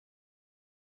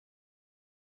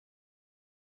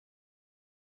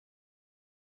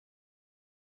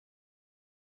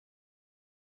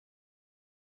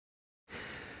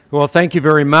Well, thank you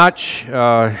very much.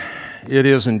 It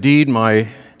is indeed my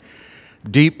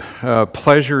deep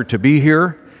pleasure to be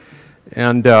here,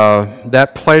 and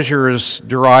that pleasure is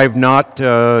derived not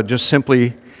just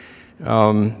simply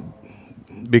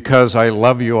because I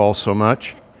love you all so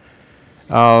much,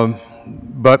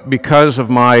 but because of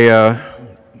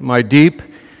my deep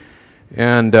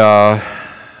and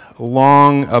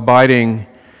long abiding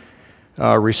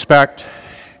respect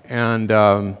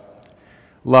and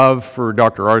love for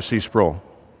Dr. R.C. Sproul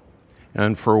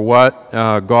and for what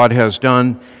God has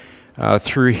done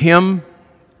through him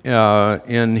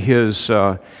in his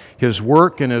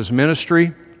work and his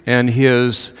ministry and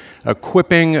his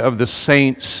equipping of the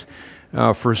saints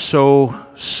for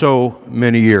so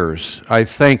many years. I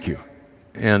thank you.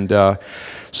 And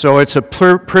so it's a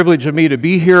privilege of me to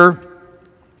be here.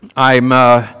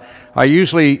 I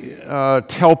usually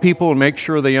tell people and make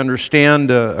sure they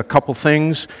understand a couple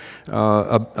things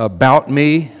about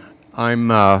me. I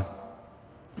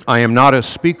am not a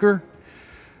speaker.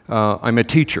 I'm a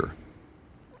teacher,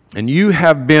 and you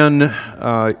have been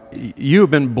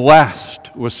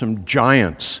blessed with some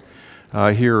giants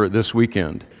here this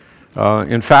weekend.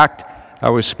 In fact, I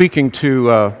was speaking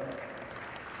to.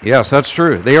 Yes, that's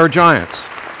true. They are giants.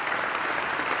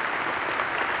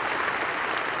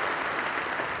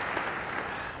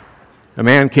 A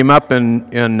man came up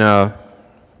and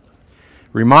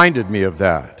reminded me of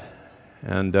that.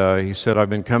 And he said, I've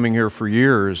been coming here for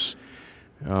years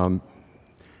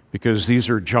because these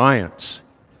are giants.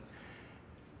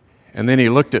 And then he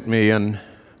looked at me, and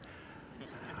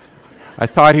I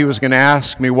thought he was going to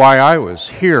ask me why I was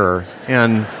here.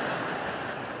 And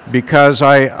because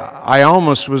I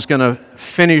almost was going to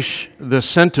finish the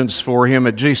sentence for him,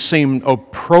 it just seemed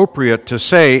appropriate to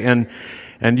say,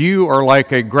 and you are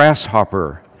like a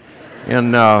grasshopper.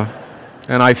 And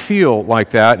I feel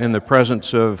like that in the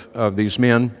presence of these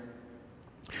men.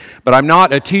 But I'm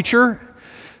not a teacher.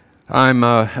 I'm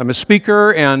a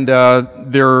speaker, and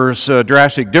there's a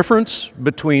drastic difference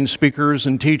between speakers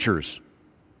and teachers.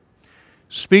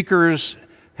 Speakers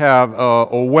have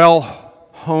a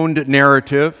well-honed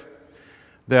narrative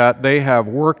that they have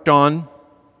worked on.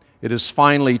 It is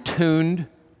finely tuned.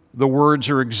 The words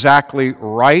are exactly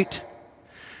right.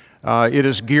 It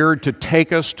is geared to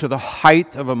take us to the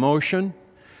height of emotion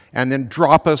and then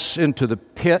drop us into the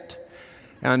pit.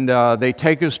 And they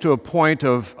take us to a point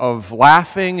of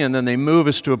laughing, and then they move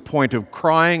us to a point of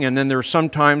crying. And then there are some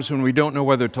times when we don't know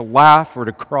whether to laugh or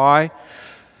to cry.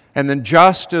 And then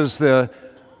just as the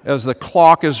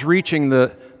clock is reaching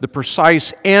the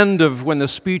precise end of when the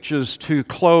speech is to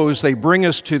close, they bring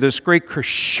us to this great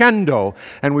crescendo,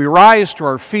 and we rise to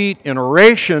our feet in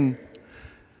oration.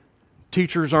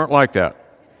 Teachers aren't like that.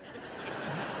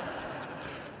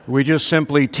 We just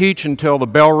simply teach until the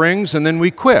bell rings, and then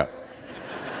we quit.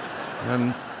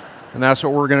 And that's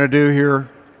what we're going to do here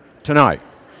tonight.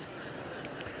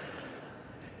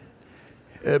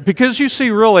 Because you see,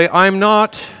 really, I'm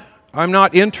not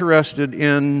interested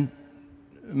in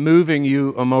moving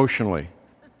you emotionally.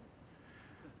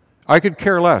 I could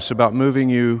care less about moving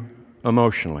you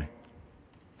emotionally.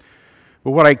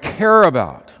 But what I care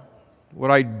about, what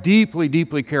I deeply,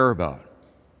 deeply care about,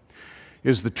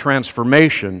 is the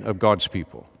transformation of God's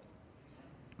people.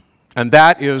 And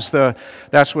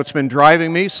that's what's been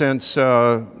driving me since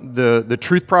the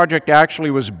Truth Project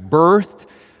actually was birthed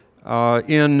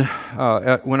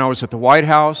when I was at the White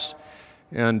House.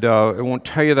 And I won't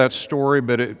tell you that story,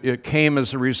 but it came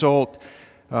as a result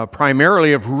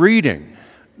primarily of reading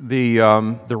the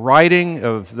writing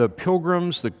of the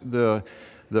Pilgrims, the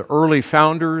early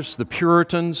founders, the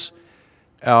Puritans.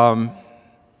 And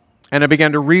I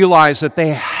began to realize that they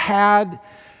had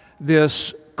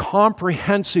this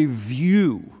comprehensive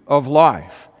view of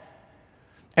life.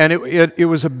 And it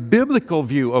was a biblical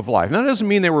view of life. Now, that doesn't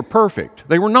mean they were perfect.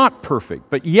 They were not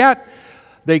perfect. But yet,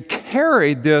 they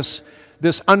carried this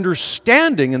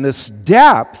understanding and this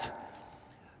depth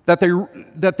that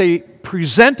they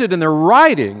presented in their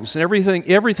writings, and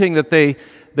everything that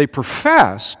they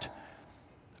professed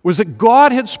was that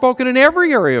God had spoken in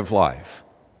every area of life.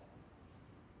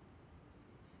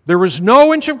 There was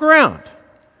no inch of ground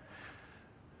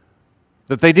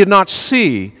that they did not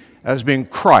see as being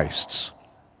Christ's.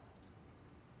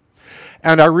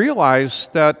 And I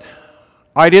realized that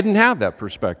I didn't have that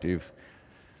perspective.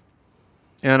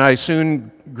 And I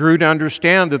soon grew to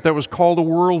understand that was called a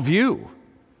worldview.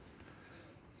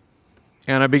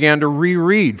 And I began to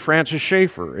reread Francis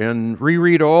Schaeffer and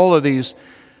reread all of these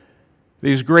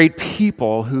great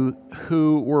people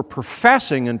who were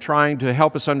professing and trying to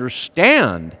help us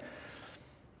understand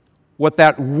what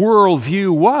that worldview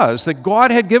was that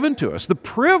God had given to us, the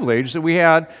privilege that we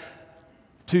had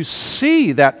to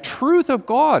see that truth of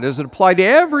God as it applied to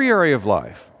every area of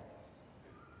life.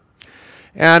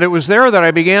 And it was there that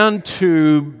I began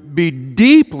to be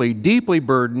deeply, deeply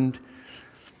burdened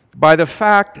by the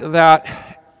fact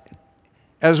that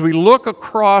as we look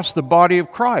across the body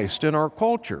of Christ in our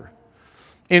culture,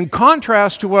 in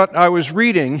contrast to what I was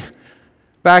reading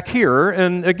back here,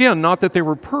 and again, not that they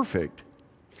were perfect,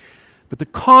 but the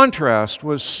contrast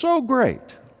was so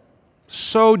great,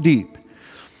 so deep,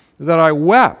 that I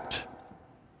wept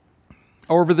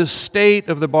over the state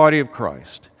of the body of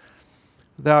Christ,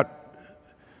 that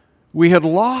we had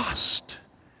lost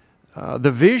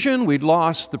the vision, we'd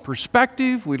lost the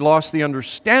perspective, we'd lost the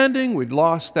understanding, we'd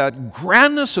lost that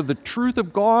grandness of the truth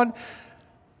of God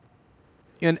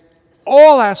in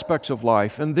all aspects of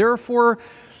life, and therefore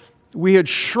we had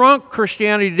shrunk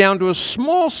Christianity down to a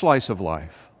small slice of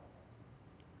life.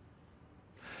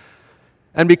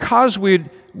 And because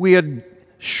we had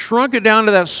shrunk it down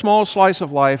to that small slice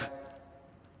of life,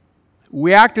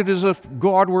 we acted as if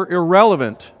God were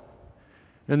irrelevant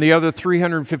in the other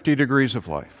 350 degrees of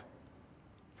life.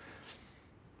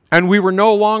 And we were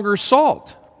no longer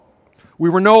salt. We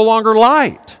were no longer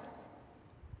light.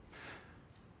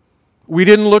 We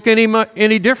didn't look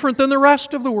any different than the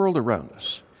rest of the world around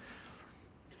us.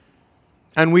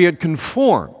 And we had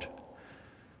conformed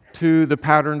to the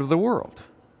pattern of the world.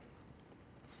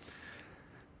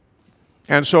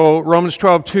 And so Romans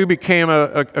 12:2 became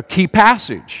a key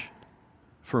passage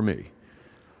for me.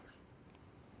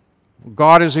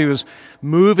 God, as He was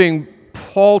moving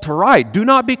Paul to write, do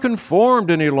not be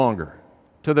conformed any longer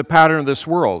to the pattern of this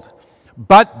world,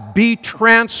 but be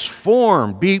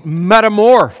transformed, be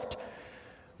metamorphed.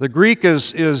 The Greek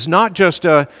is not just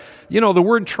the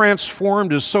word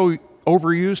transformed is so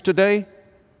overused today.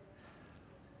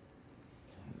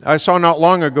 I saw not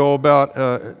long ago about,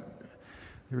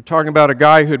 they were talking about a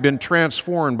guy who had been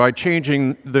transformed by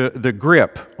changing the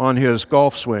grip on his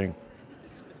golf swing.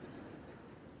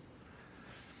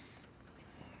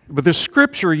 But the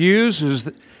Scripture uses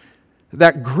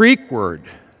that Greek word,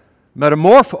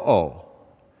 metamorpho,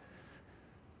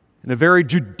 in a very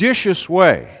judicious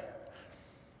way.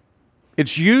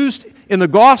 It's used in the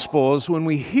Gospels when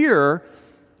we hear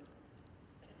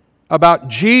about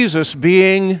Jesus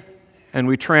being, and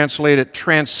we translate it,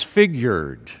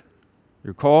 transfigured.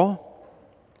 You recall?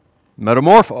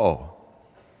 Metamorpho.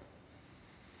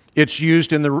 It's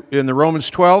used in the Romans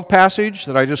 12 passage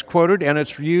that I just quoted, and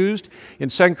it's used in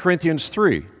 2 Corinthians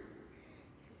 3,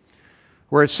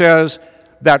 where it says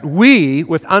that we,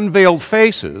 with unveiled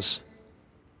faces,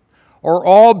 are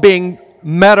all being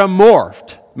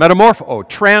metamorpho,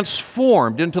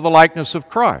 transformed into the likeness of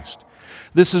Christ.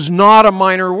 This is not a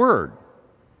minor word.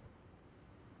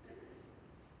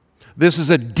 This is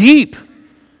a deep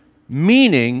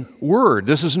meaning word.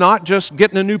 This is not just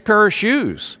getting a new pair of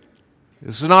shoes.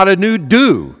 This is not a new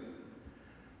do.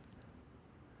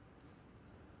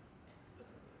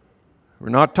 We're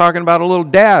not talking about a little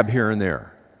dab here and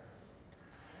there.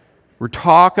 We're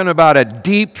talking about a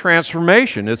deep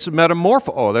transformation. It's a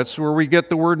metamorpho. That's where we get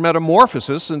the word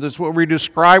metamorphosis, and that's what we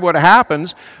describe what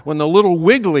happens when the little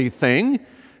wiggly thing.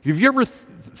 Have you ever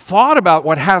thought about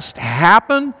what has to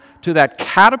happen to that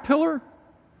caterpillar?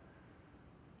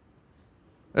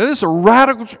 It is a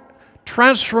radical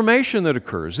transformation that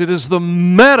occurs. It is the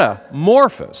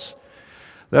metamorphosis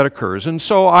that occurs. And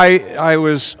so I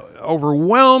was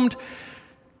overwhelmed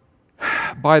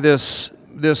by this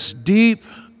deep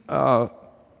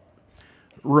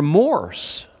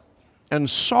remorse and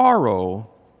sorrow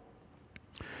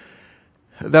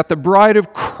that the bride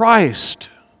of Christ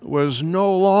was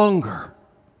no longer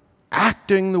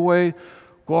acting the way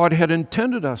God had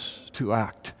intended us to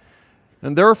act.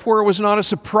 And therefore, it was not a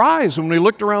surprise when we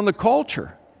looked around the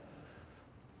culture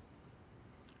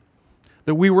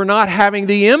that we were not having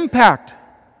the impact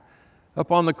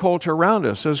upon the culture around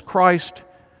us as Christ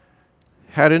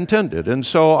had intended. And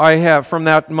so from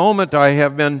that moment, I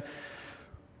have been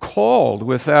called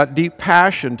with that deep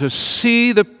passion to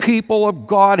see the people of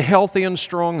God healthy and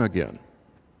strong again.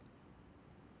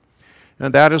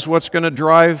 And that is what's going to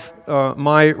drive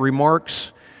my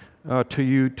remarks to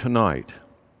you tonight.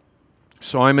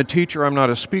 So I'm a teacher, I'm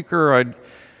not a speaker.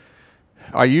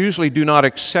 I usually do not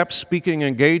accept speaking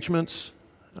engagements.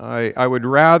 I would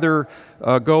rather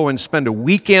go and spend a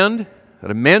weekend at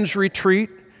a men's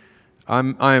retreat.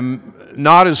 I'm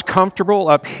not as comfortable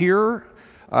up here.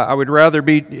 I would rather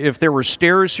be, if there were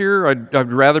stairs here,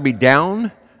 I'd rather be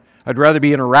down. I'd rather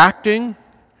be interacting.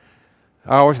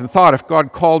 I often thought if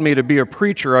God called me to be a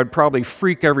preacher, I'd probably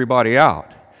freak everybody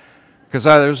out. Because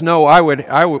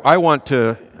I want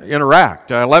to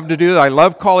interact. I love to do that. I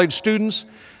love college students.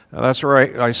 That's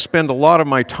where I spend a lot of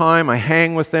my time. I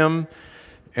hang with them,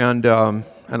 and I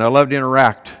love to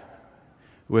interact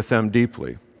with them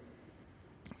deeply.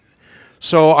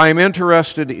 So I'm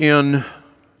interested in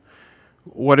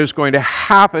what is going to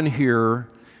happen here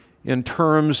in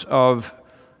terms of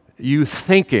you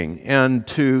thinking, and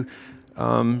to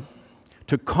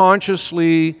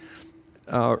consciously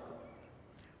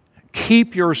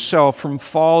keep yourself from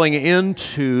falling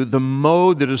into the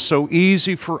mode that is so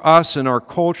easy for us in our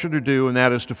culture to do, and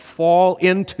that is to fall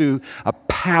into a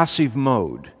passive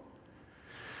mode.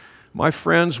 My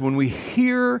friends, when we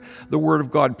hear the Word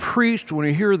of God preached, when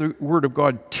we hear the Word of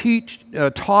God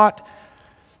taught,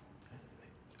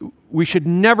 we should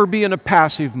never be in a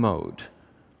passive mode.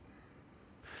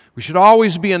 We should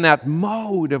always be in that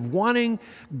mode of wanting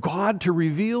God to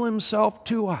reveal Himself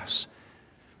to us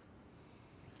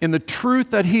in the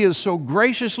truth that He has so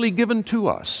graciously given to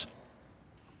us,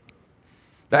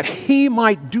 that He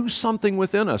might do something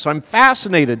within us. I'm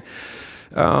fascinated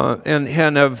and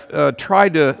have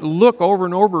tried to look over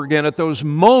and over again at those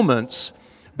moments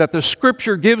that the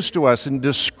Scripture gives to us in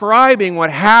describing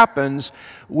what happens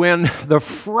when the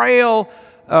frail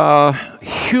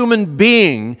human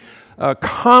being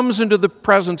comes into the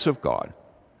presence of God.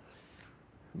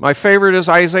 My favorite is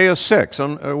Isaiah 6.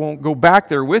 I won't go back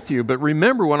there with you, but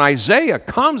remember when Isaiah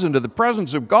comes into the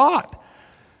presence of God,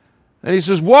 and he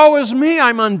says, "Woe is me,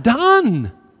 I'm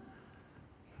undone,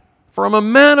 for I'm a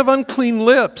man of unclean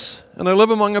lips, and I live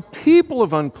among a people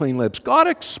of unclean lips." God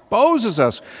exposes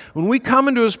us. When we come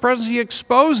into His presence, He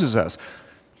exposes us.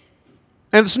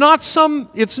 And it's not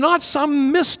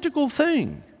some mystical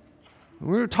thing.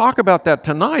 We're going to talk about that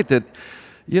tonight, that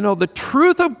the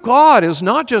truth of God is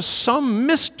not just some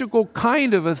mystical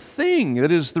kind of a thing.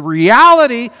 It is the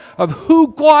reality of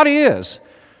who God is.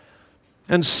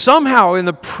 And somehow in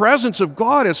the presence of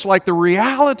God, it's like the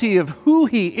reality of who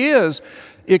He is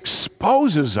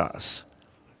exposes us.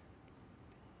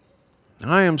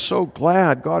 I am so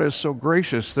glad God is so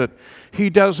gracious that He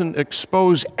doesn't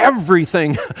expose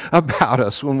everything about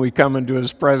us when we come into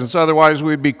His presence. Otherwise,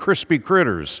 we'd be crispy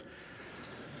critters.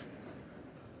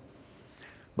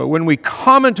 But when we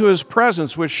come into His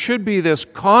presence, which should be this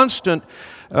constant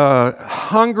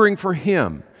hungering for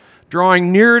Him,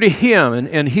 drawing near to Him,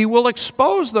 and He will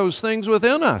expose those things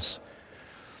within us.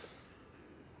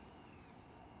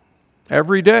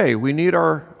 Every day we need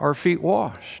our feet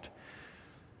washed.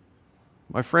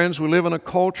 My friends, we live in a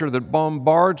culture that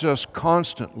bombards us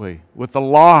constantly with the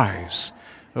lies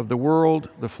of the world,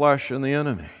 the flesh, and the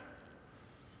enemy.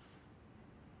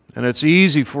 And it's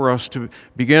easy for us to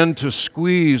begin to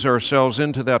squeeze ourselves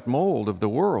into that mold of the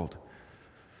world.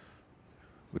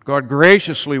 But God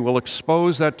graciously will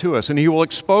expose that to us, and He will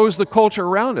expose the culture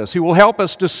around us. He will help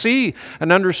us to see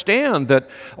and understand that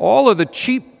all of the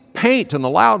cheap paint and the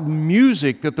loud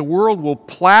music that the world will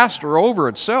plaster over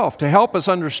itself to help us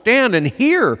understand and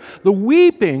hear the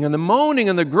weeping and the moaning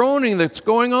and the groaning that's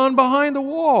going on behind the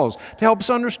walls, to help us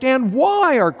understand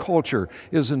why our culture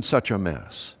is in such a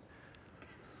mess.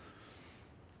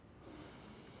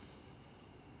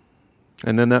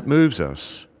 And then that moves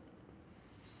us.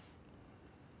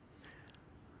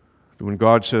 When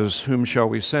God says, "Whom shall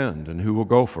we send, and who will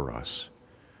go for us?"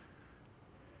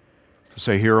 To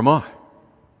say, "Here am I.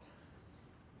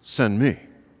 Send me."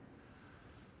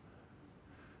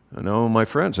 And oh, my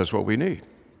friends, that's what we need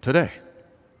today.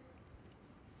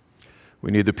 We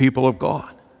need the people of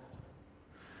God,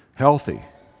 healthy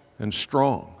and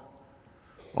strong,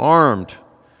 armed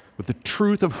with the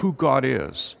truth of who God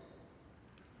is,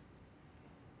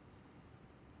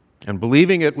 and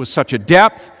believing it with such a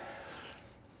depth,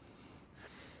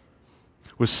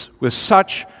 with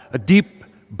such a deep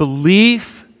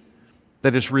belief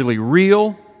that it's really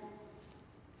real,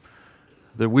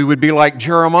 that we would be like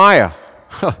Jeremiah,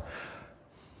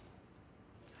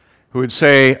 who would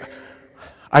say,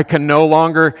 "I can no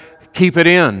longer keep it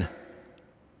in.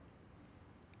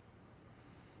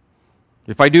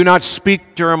 If I do not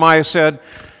speak," Jeremiah said,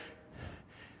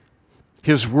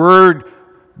 "His word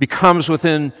becomes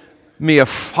within me a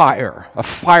fire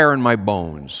in my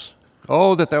bones."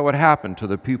 Oh, that would happen to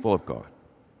the people of God.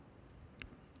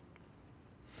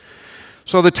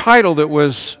 So the title that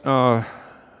was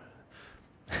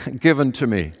given to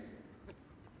me,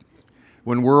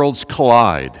 "When Worlds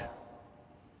Collide,"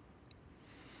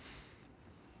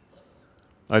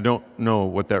 I don't know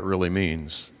what that really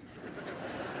means.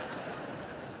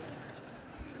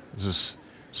 This is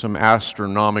some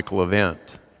astronomical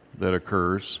event that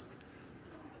occurs.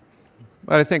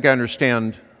 But I think I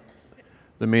understand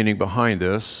the meaning behind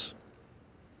this.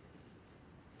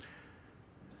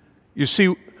 You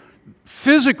see,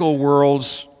 physical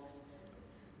worlds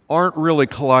aren't really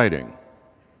colliding.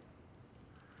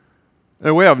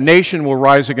 And we have nation will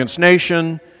rise against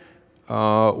nation.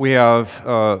 We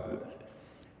have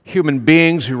human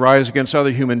beings who rise against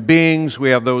other human beings. We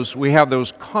have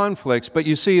those conflicts. But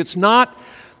you see, it's not.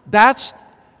 That's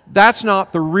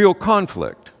not the real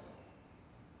conflict.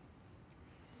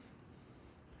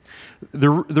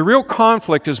 The real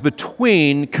conflict is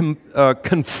between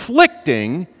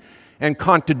conflicting and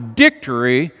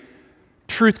contradictory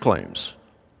truth claims.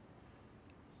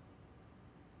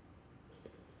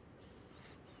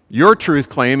 Your truth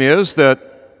claim is that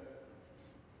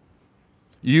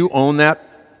you own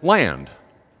that land.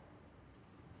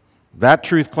 That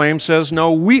truth claim says,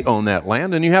 no, we own that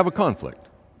land, and you have a conflict.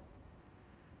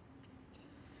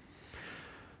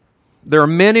 There are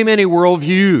many, many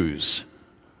worldviews.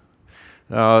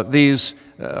 A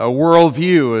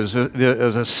worldview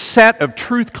is a set of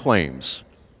truth claims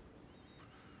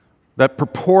that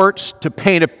purports to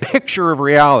paint a picture of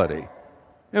reality.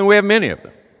 And we have many of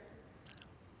them.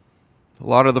 A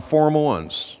lot of the formal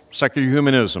ones: secular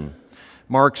humanism,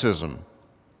 Marxism,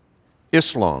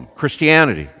 Islam,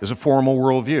 Christianity is a formal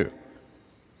worldview.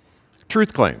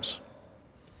 Truth claims.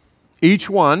 Each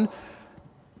one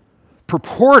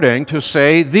purporting to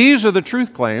say, these are the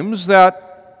truth claims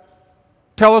that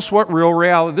tell us what real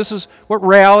reality, this is what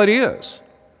reality is.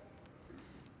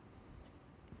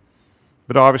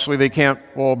 But obviously they can't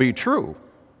all be true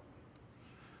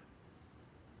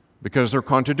because they're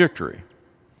contradictory.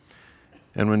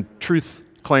 And when truth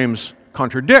claims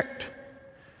contradict,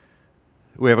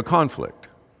 we have a conflict.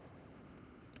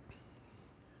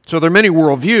 So there are many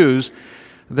worldviews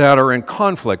that are in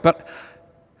conflict. But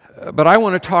I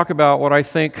want to talk about what I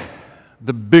think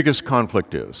the biggest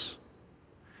conflict is.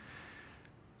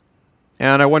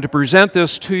 And I want to present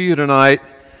this to you tonight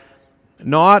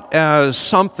not as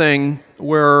something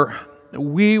where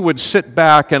we would sit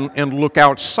back and look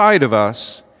outside of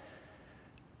us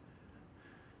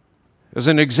as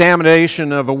an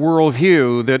examination of a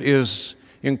worldview that is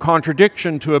in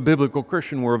contradiction to a biblical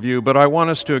Christian worldview, but I want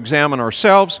us to examine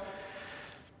ourselves,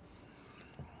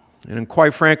 and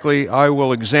quite frankly, I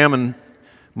will examine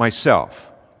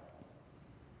myself.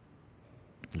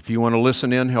 If you want to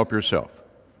listen in, help yourself.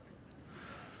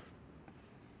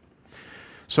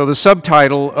 So the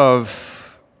subtitle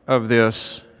of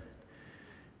this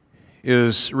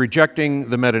is Rejecting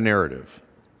the Meta-Narrative,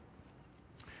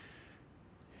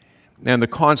 and the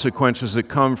consequences that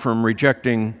come from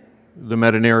rejecting the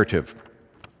meta-narrative.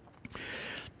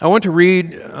 I want to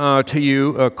read to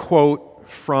you a quote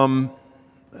from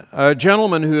a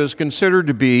gentleman who is considered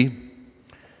to be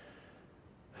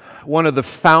one of the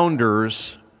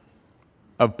founders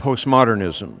of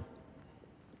postmodernism.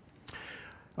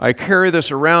 I carry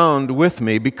this around with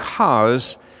me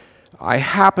because I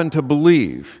happen to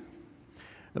believe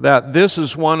that this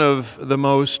is one of the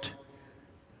most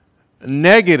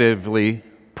negatively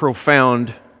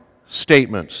profound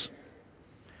statements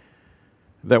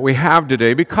that we have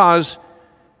today, because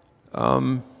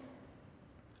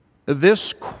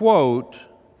this quote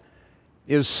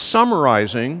is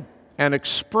summarizing and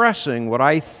expressing what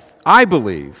I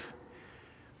believe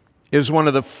is one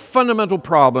of the fundamental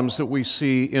problems that we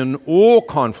see in all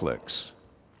conflicts.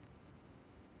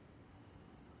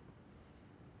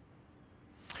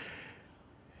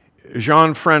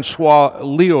 Jean-Francois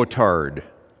Lyotard.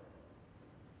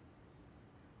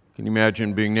 Can you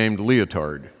imagine being named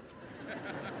Leotard?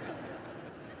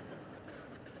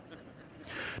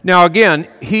 Now again,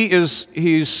 he's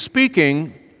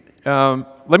speaking.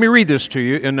 Let me read this to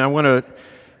you, and I want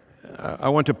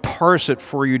to parse it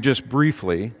for you just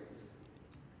briefly.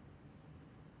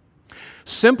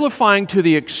 Simplifying to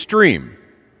the extreme,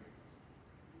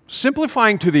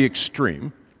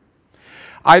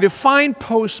 I define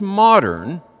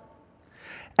postmodern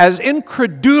as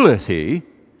incredulity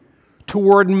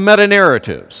toward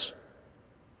meta-narratives.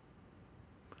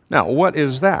 Now, what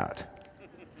is that?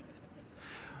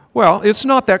 Well, it's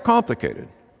not that complicated.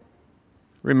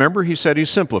 Remember, he said he's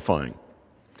simplifying.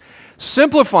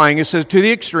 Simplifying, he says, to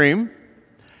the extreme,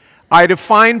 I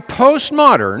define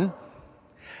postmodern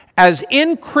as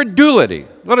incredulity.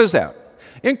 What is that?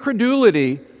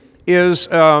 Incredulity is,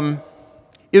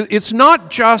 it's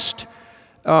not just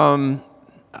a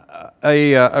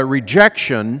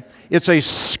rejection, it's a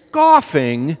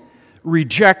scoffing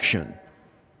rejection.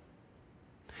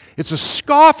 It's a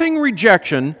scoffing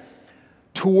rejection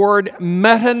toward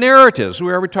meta-narratives.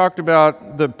 We already talked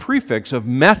about the prefix of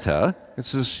meta.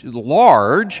 It's this the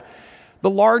large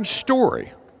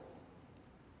story.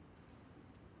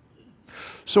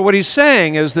 So what he's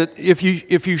saying is that if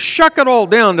you shuck it all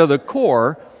down to the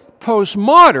core,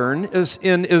 postmodern is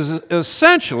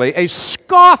essentially a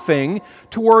scoffing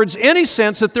towards any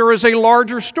sense that there is a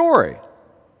larger story.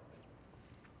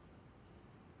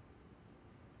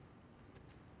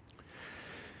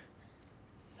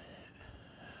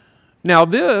 Now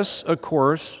this, of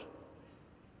course,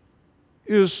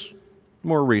 is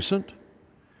more recent.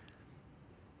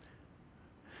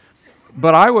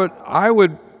 But I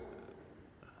would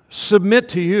submit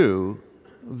to you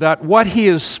that what he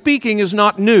is speaking is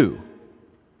not new.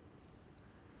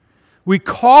 We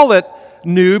call it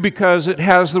new because it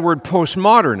has the word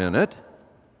postmodern in it.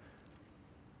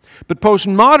 But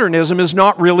postmodernism is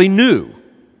not really new.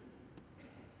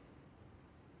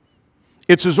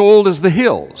 It's as old as the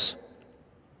hills.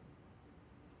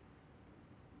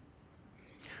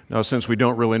 Now, since we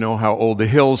don't really know how old the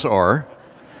hills are,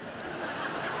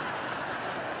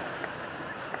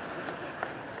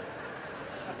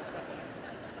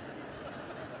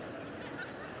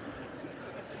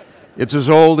 it's as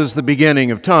old as the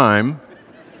beginning of time,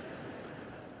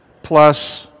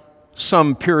 plus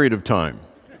some period of time.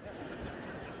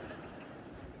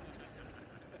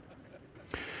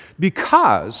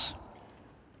 Because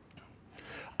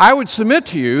I would submit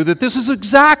to you that this is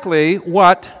exactly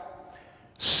what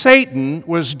Satan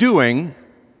was doing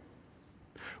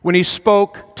when he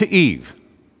spoke to Eve.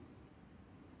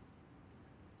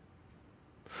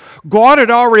 God had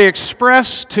already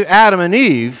expressed to Adam and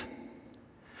Eve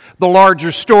the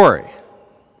larger story.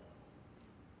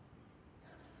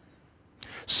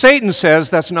 Satan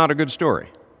says that's not a good story.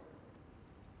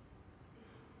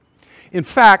 In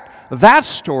fact, that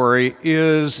story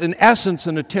is in essence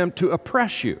an attempt to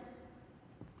oppress you.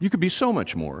 You could be so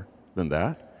much more than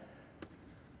that.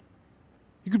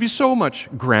 You could be so much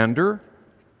grander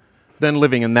than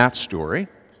living in that story.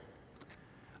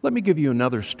 Let me give you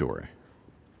another story.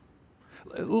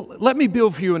 Let me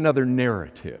build for you another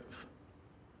narrative.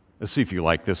 Let's see if you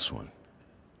like this one.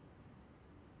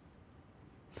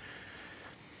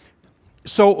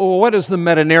 So, what is the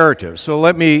meta-narrative? So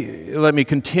let me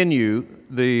continue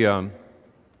the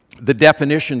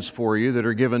definitions for you that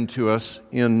are given to us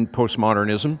in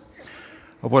postmodernism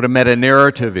of what a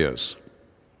meta-narrative is.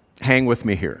 Hang with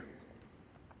me here.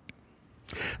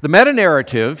 The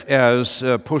meta-narrative, as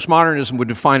postmodernism would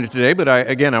define it today, but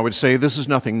I would say this is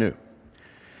nothing new.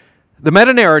 The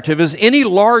meta-narrative is any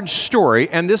large story,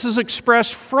 and this is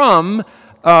expressed from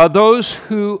those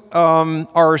who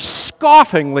are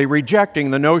scoffingly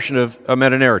rejecting the notion of a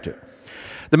meta-narrative.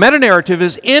 The meta-narrative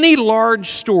is any large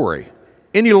story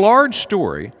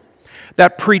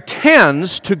that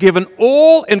pretends to give an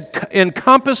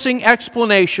all-encompassing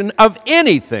explanation of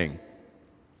anything,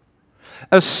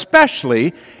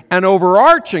 especially an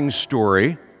overarching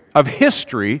story of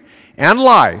history and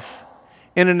life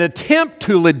in an attempt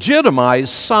to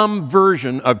legitimize some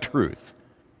version of truth.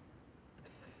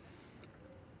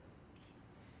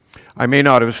 I may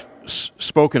not have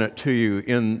spoken it to you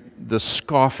in the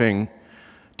scoffing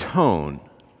tone.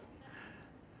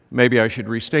 Maybe I should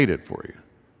restate it for you.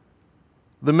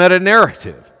 The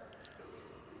meta-narrative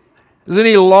is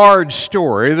any large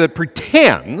story that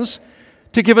pretends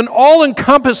to give an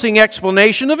all-encompassing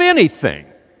explanation of anything,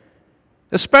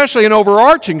 especially an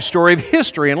overarching story of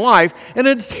history and life, in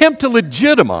an attempt to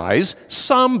legitimize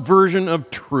some version of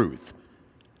truth.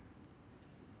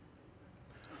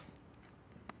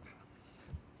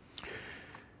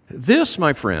 This,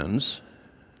 my friends,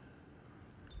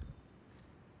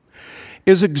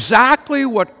 is exactly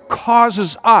what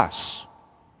causes us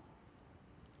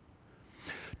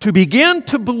to begin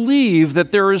to believe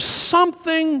that there is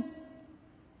something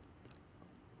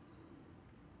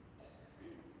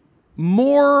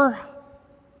more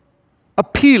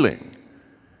appealing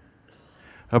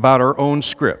about our own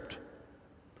script.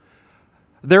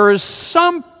 There is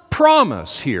some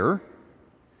promise here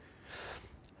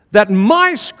that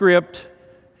my script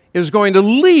is going to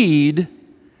lead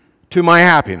to my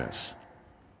happiness.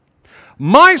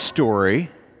 My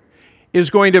story is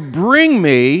going to bring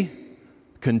me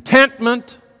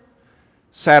contentment,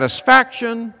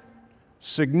 satisfaction,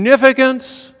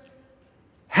 significance,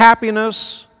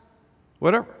 happiness,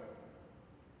 whatever.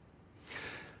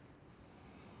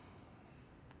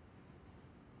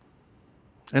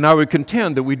 And I would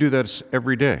contend that we do that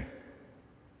every day.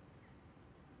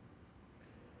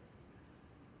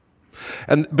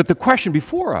 But the question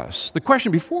before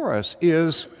us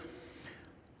is,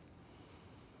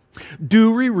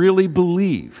 do we really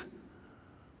believe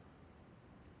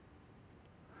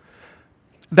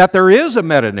that there is a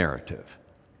meta-narrative,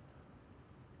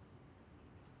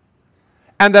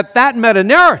 and that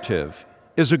meta-narrative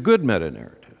is a good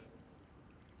meta-narrative,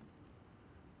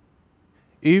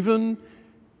 even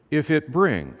if it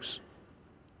brings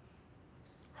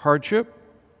hardship,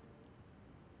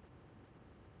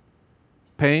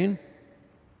 pain,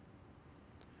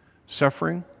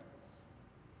 suffering,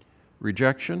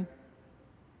 rejection,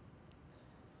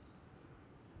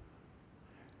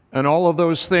 and all of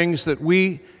those things that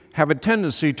we have a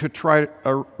tendency to try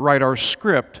to write our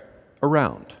script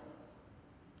around.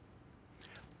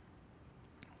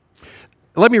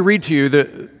 Let me read to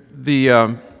you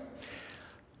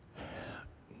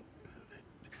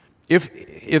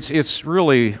it's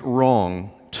really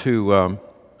wrong to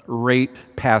rate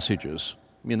passages.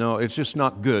 You know, it's just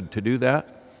not good to do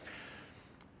that.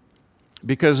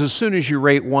 Because as soon as you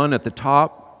rate one at the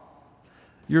top,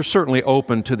 you're certainly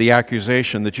open to the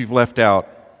accusation that you've left out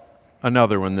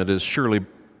another one that is surely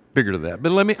bigger than that.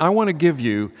 But I want to give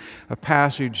you a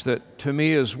passage that to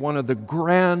me is one of the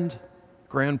grand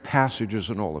passages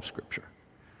in all of Scripture.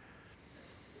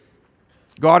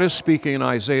 God is speaking in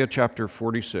Isaiah chapter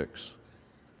 46,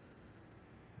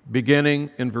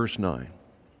 beginning in verse 9.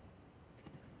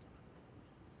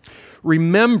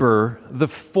 Remember the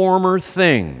former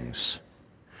things,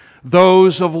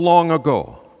 those of long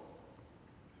ago.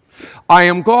 I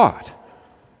am God,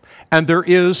 and there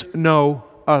is no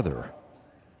other.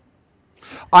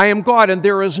 I am God, and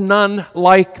there is none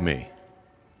like me.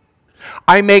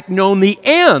 I make known the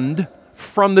end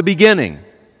from the beginning,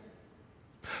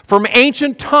 from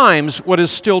ancient times what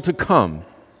is still to come.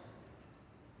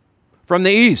 From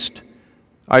the east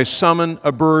I summon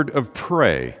a bird of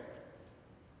prey,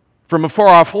 from a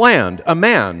far-off land a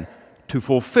man to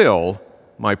fulfill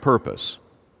my purpose.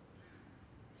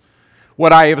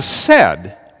 What I have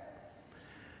said,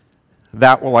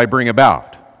 that will I bring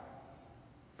about.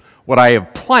 What I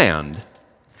have planned,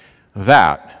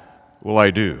 that will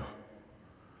I do.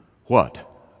 What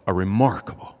a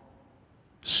remarkable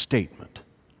statement.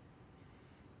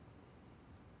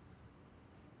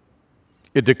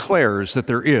 It declares that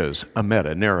there is a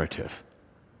meta-narrative.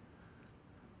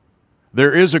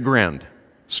 There is a grand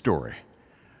story.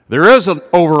 There is an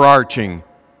overarching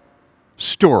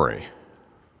story.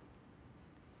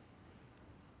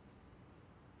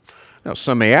 Now,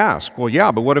 some may ask, well,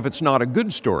 yeah, but what if it's not a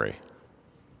good story?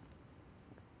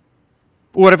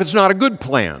 What if it's not a good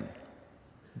plan?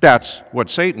 That's what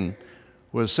Satan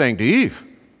was saying to Eve.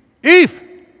 Eve,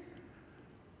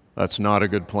 that's not a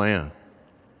good plan.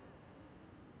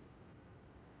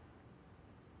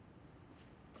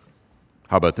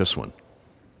 How about this one?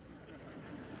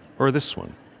 Or this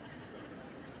one?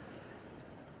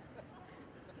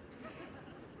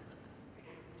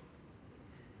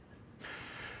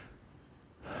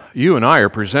 You and I are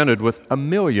presented with a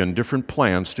million different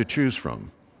plans to choose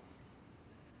from.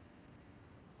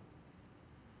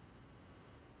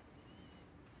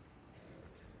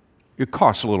 It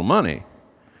costs a little money,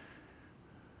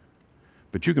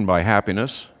 but you can buy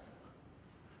happiness,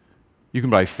 you can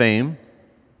buy fame,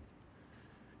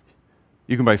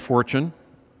 you can buy fortune.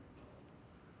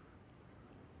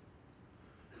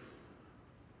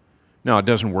 Now, it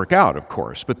doesn't work out, of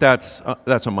course, but that's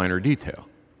a minor detail.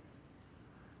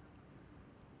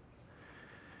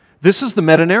 This is the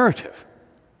meta-narrative.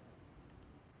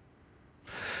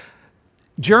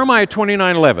 Jeremiah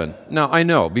 29:11. Now, I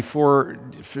know,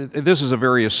 this is a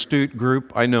very astute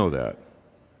group, I know that.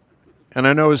 And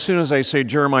I know as soon as I say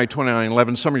Jeremiah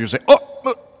 29:11, some of you say,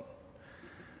 oh,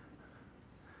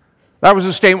 that was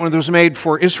a statement that was made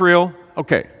for Israel.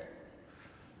 Okay,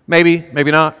 maybe,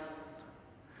 maybe not.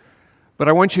 But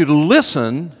I want you to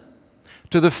listen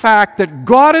to the fact that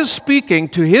God is speaking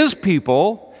to His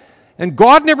people, and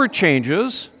God never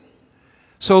changes.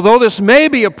 So though this may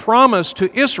be a promise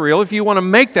to Israel, if you want to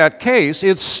make that case,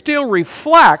 it still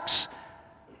reflects,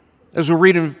 as we'll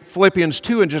read in Philippians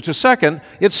 2 in just a second,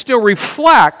 it still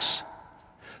reflects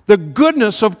the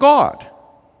goodness of God.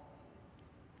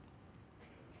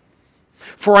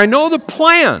 For I know the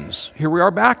plans, here we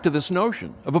are back to this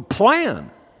notion of a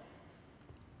plan,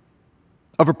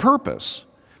 of a purpose.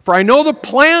 For I know the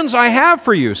plans I have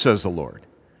for you, says the Lord.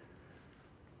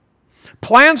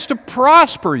 Plans to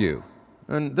prosper you.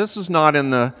 And this is not in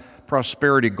the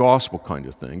prosperity gospel kind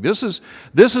of thing. This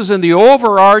is in the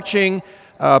overarching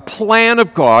plan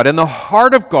of God, in the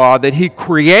heart of God, that He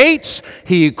creates,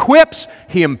 He equips,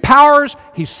 He empowers,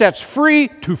 He sets free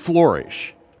to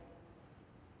flourish,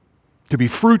 to be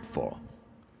fruitful.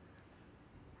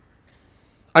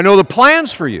 I know the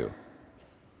plans for you,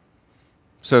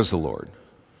 says the Lord.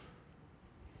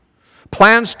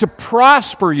 Plans to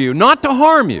prosper you, not to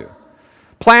harm you.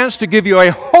 Plans to give you a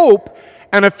hope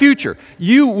and a future.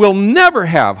 You will never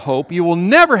have hope, you will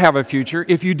never have a future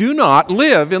if you do not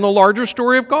live in the larger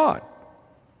story of God.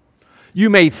 You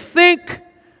may think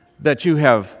that you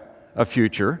have a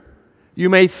future, you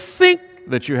may think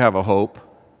that you have a hope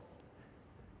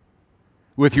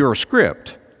with your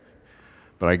script,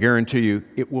 but I guarantee you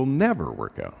it will never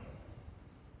work out.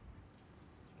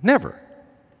 Never.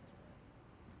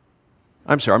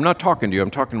 I'm sorry, I'm not talking to you,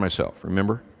 I'm talking to myself,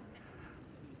 remember?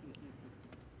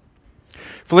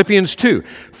 Philippians 2,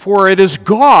 for it is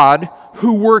God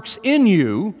who works in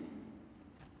you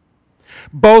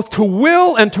both to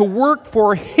will and to work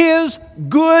for His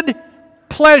good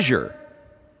pleasure.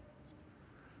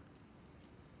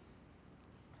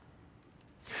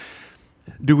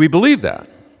 Do we believe that?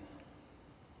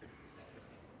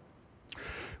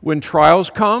 When trials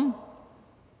come,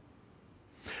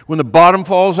 when the bottom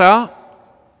falls out,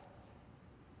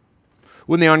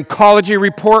 when the oncology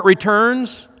report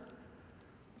returns,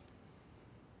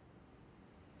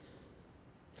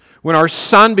 when our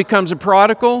son becomes a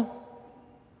prodigal,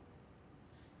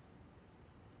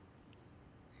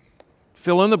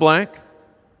 fill in the blank,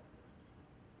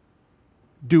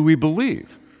 do we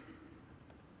believe?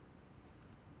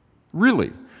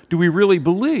 Really? Do we really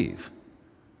believe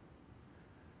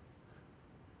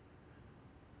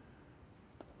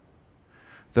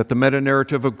that the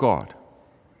meta-narrative of God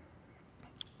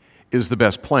is the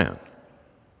best plan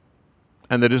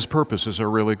and that His purposes are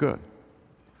really good?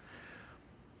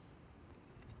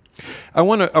 I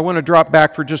want to drop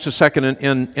back for just a second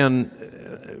and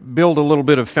build a little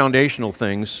bit of foundational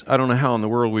things. I don't know how in the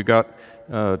world we got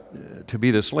to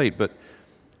be this late, but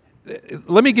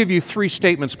let me give you 3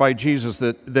 statements by Jesus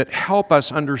that help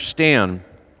us understand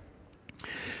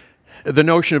the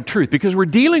notion of truth, because we're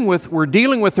dealing with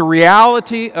the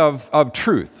reality of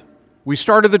truth. We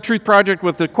started the Truth Project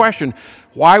with the question,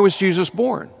 why was Jesus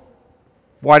born?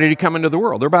 Why did He come into the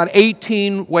world? There are about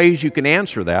 18 ways you can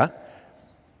answer that.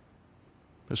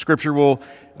 The Scripture will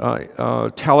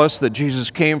tell us that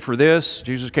Jesus came for this,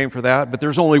 Jesus came for that, but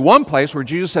there's only one place where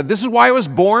Jesus said, this is why I was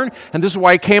born, and this is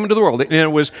why He came into the world. And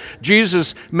it was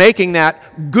Jesus making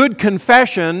that good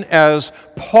confession, as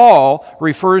Paul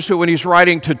refers to it when he's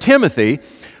writing to Timothy,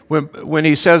 when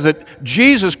he says that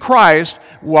Jesus Christ,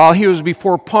 while He was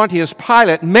before Pontius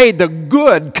Pilate, made the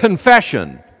good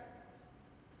confession.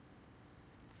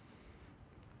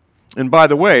 And by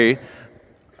the way,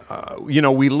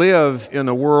 we live in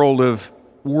a world of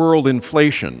world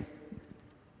inflation.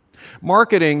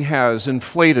 Marketing has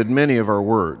inflated many of our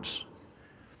words.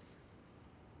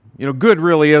 Good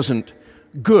really isn't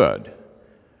good.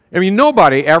 I mean,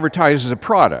 nobody advertises a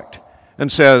product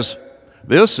and says,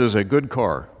 this is a good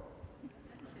car.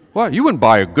 Well, you wouldn't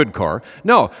buy a good car.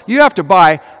 No, you have to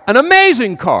buy an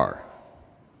amazing car.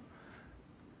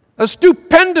 A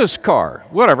stupendous car.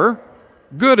 Whatever.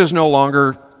 Good is no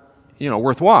longer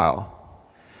worthwhile.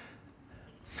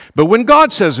 But when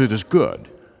God says it is good,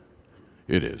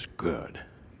 it is good.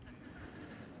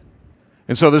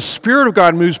 And so the Spirit of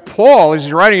God moves Paul, as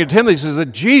he's writing to Timothy, he says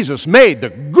that Jesus made the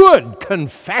good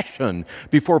confession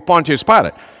before Pontius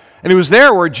Pilate. And it was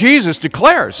there where Jesus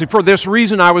declares, for this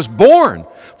reason I was born,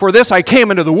 for this I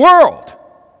came into the world,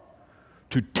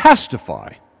 to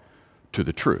testify to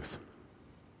the truth.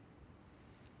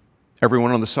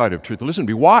 Everyone on the side of truth. Listen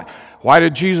to me. Why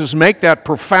did Jesus make that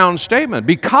profound statement?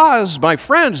 Because, my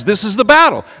friends, this is the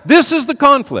battle. This is the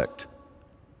conflict.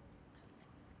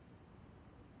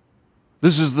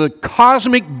 This is the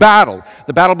cosmic battle,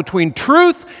 the battle between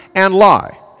truth and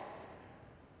lie.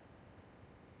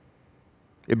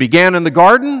 It began in the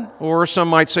garden, or some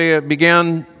might say it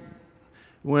began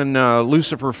when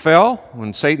Lucifer fell,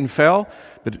 when Satan fell.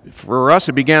 But for us,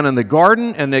 it began in the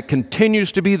garden, and it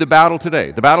continues to be the battle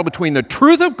today. The battle between the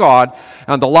truth of God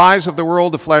and the lies of the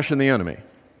world, the flesh, and the enemy.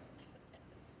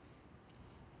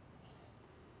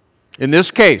 In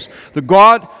this case, the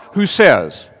God who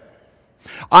says,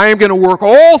 I am going to work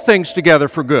all things together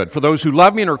for good, for those who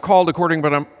love me and are called according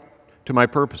to my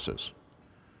purposes.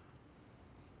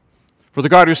 For the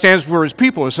God who stands before His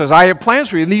people and says, I have plans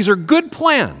for you, and these are good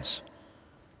plans.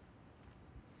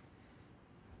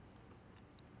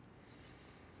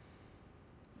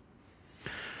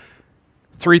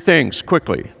 Three things,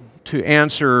 quickly, to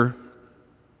answer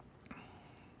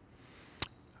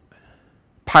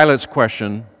Pilate's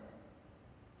question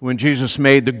when Jesus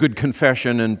made the good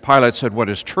confession and Pilate said, what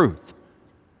is truth?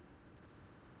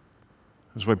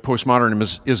 That's why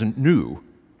postmodernism isn't new.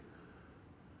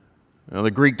 Now,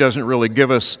 the Greek doesn't really give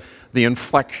us the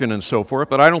inflection and so forth,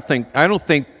 but I don't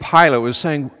think Pilate was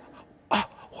saying,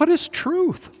 what is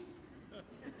truth?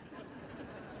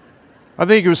 I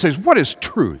think he was saying, what is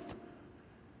truth?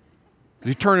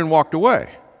 He turned and walked away.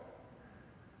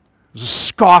 It's a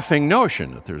scoffing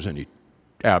notion that there's any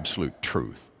absolute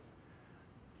truth.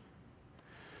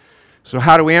 So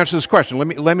how do we answer this question?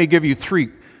 Let me give you three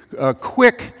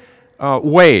quick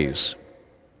ways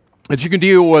that you can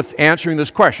deal with answering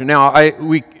this question. Now,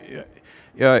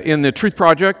 in the Truth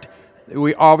Project,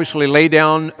 we obviously lay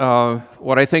down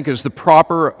what I think is the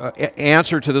proper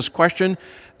answer to this question.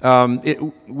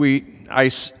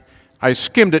 I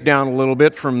skimmed it down a little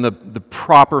bit from the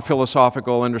proper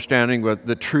philosophical understanding, but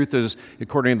the truth is,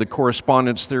 according to the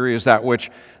correspondence theory, is that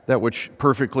which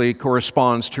perfectly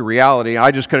corresponds to reality.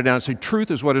 I just cut it down and say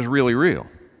truth is what is really real.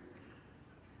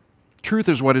 Truth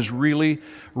is what is really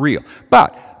real.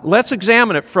 But let's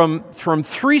examine it from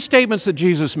three statements that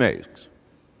Jesus makes.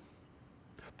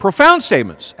 Profound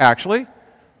statements, actually.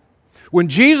 When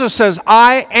Jesus says,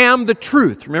 I am the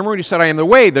truth. Remember when he said, I am the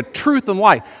way, the truth, and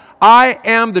life. I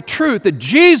am the truth. That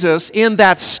Jesus, in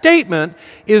that statement,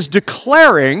 is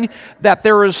declaring that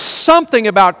there is something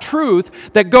about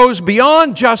truth that goes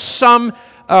beyond just some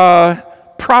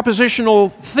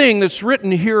propositional thing that's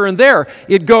written here and there.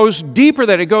 It goes deeper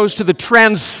than it goes to the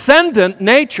transcendent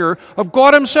nature of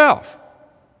God Himself.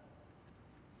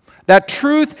 That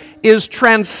truth is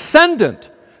transcendent.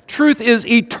 Truth is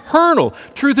eternal.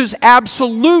 Truth is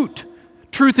absolute.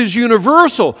 Truth is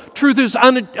universal. Truth is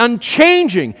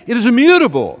unchanging. It is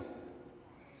immutable.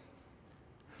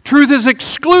 Truth is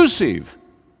exclusive.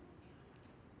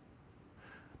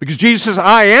 Because Jesus says,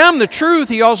 I am the truth,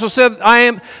 He also said,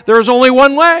 there is only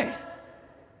one way.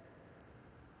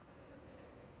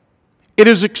 It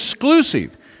is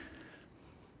exclusive.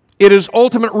 It is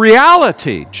ultimate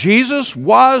reality. Jesus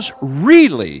was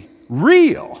really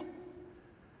real.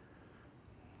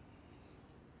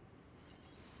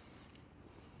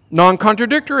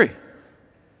 Non-contradictory.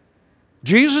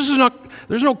 Jesus is not,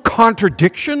 there's no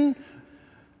contradiction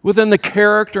within the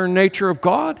character and nature of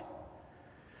God.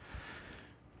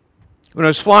 When I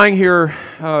was flying here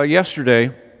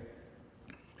yesterday,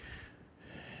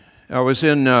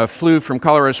 I flew from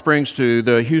Colorado Springs to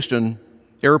the Houston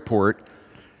airport,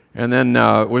 and then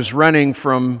was running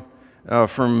from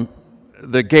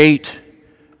the gate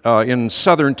in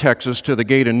southern Texas to the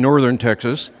gate in northern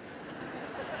Texas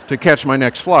to catch my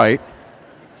next flight.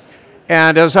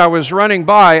 And as I was running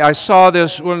by, I saw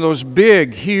one of those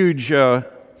big, huge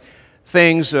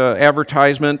things,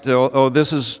 advertisement. Oh,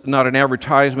 this is not an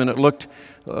advertisement. It looked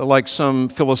like some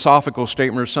philosophical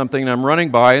statement or something. And I'm running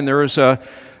by, and there was a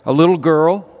little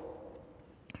girl,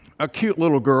 a cute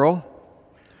little girl.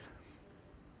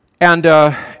 And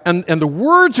the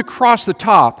words across the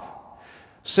top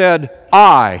said,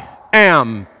 I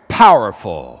am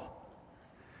powerful.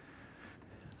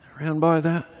 I ran by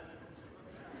that.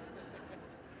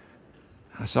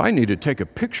 I said, I need to take a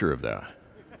picture of that.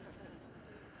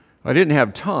 I didn't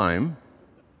have time.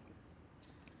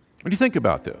 What do you think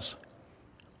about this?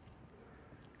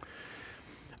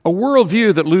 A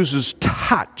worldview that loses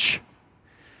touch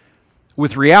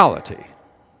with reality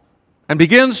and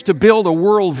begins to build a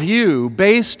worldview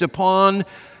based upon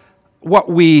what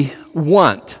we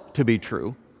want to be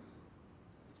true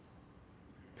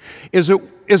is a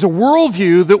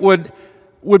worldview that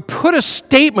would put a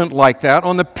statement like that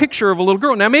on the picture of a little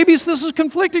girl. Now, maybe this is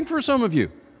conflicting for some of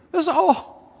you. This is, a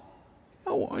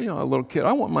little kid.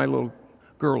 I want my little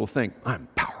girl to think, I'm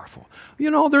powerful.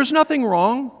 There's nothing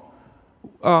wrong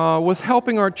with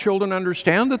helping our children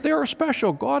understand that they are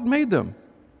special. God made them.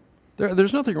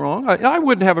 There's nothing wrong. I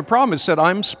wouldn't have a problem if it said,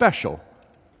 I'm special.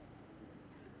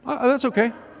 That's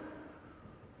okay.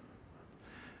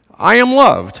 I am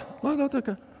loved. Well, that's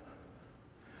okay.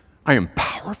 I am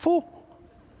powerful?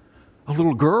 A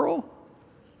little girl?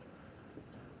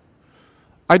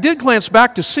 I did glance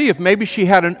back to see if maybe she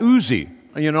had an Uzi,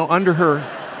 under her,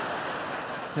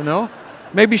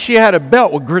 Maybe she had a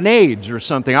belt with grenades or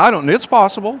something. I don't know. It's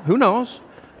possible. Who knows?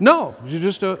 No, she's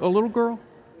just a little girl.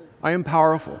 I am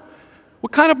powerful.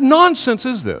 What kind of nonsense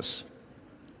is this?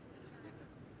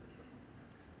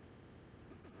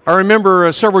 I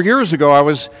remember several years ago, I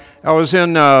was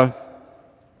in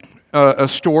a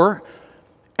store,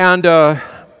 and a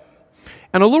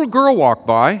little girl walked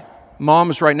by. Mom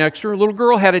was right next to her. A little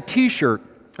girl had a T-shirt,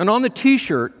 and on the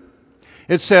T-shirt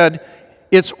it said,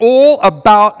 "It's all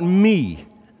about me."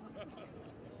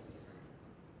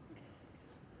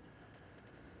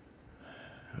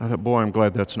 I thought, boy, I'm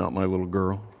glad that's not my little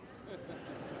girl.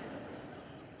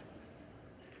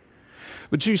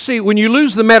 But you see, when you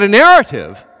lose the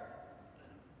meta-narrative,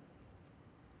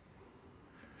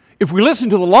 if we listen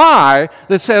to the lie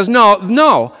that says,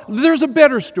 no, there's a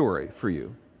better story for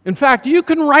you. In fact, you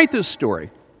can write this story.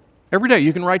 Every day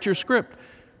you can write your script.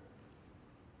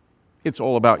 It's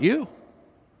all about you.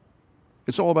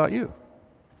 It's all about you.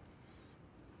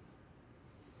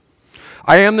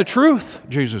 I am the truth,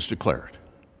 Jesus declared.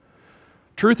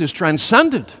 Truth is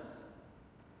transcendent.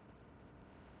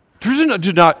 Truth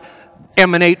does not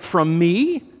emanate from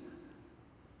me.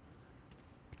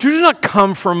 Truth does not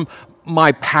come from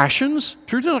my passions.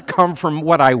 Truth does not come from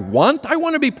what I want. I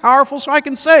want to be powerful so I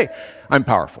can say I'm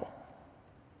powerful.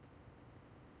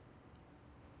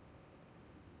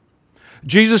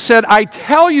 Jesus said, I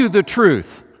tell you the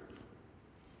truth.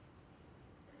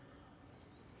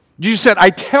 Jesus said, I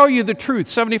tell you the truth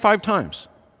 75 times.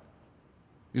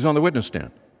 He's on the witness stand.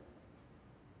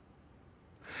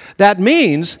 That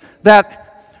means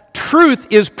that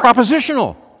truth is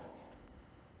propositional.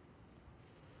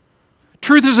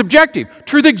 Truth is objective.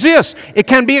 Truth exists. It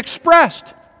can be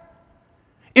expressed.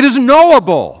 It is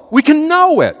knowable. We can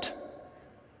know it.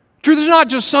 Truth is not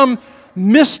just some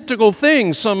mystical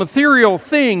thing, some ethereal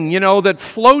thing, that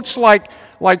floats like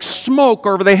smoke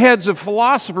over the heads of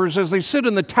philosophers as they sit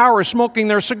in the tower smoking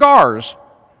their cigars.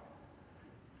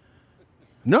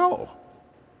 No.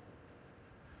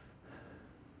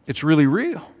 It's really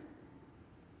real.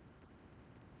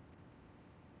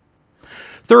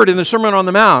 Third, in the Sermon on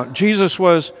the Mount, Jesus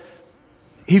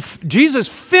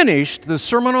finished the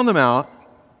Sermon on the Mount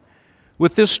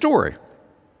with this story.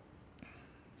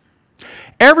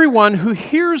 Everyone who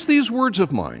hears these words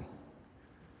of mine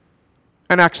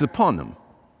and acts upon them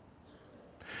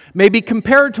may be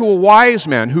compared to a wise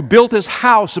man who built his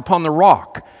house upon the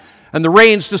rock. And the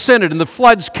rains descended, and the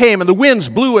floods came, and the winds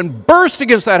blew and burst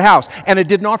against that house, and it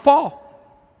did not fall,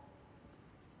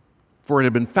 for it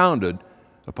had been founded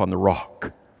upon the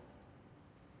rock.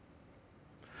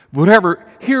 Whoever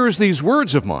hears these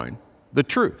words of mine, the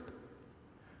truth,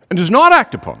 and does not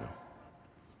act upon them,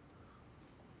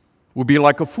 will be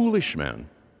like a foolish man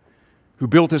who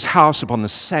built his house upon the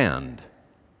sand.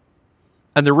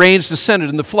 And the rains descended,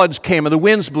 and the floods came, and the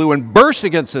winds blew and burst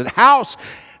against that house,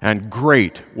 and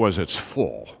great was its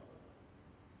fall.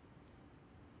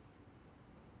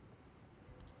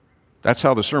 That's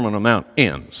how the Sermon on the Mount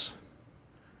ends.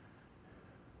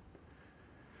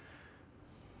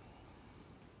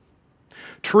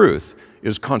 Truth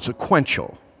is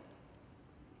consequential.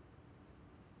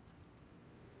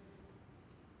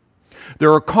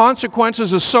 There are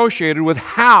consequences associated with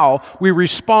how we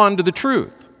respond to the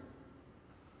truth.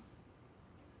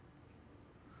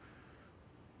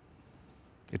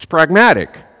 It's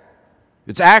pragmatic.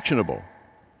 It's actionable.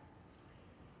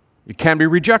 It can be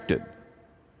rejected.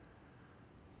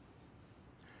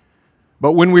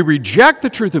 But when we reject the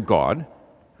truth of God,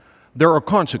 there are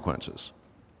consequences.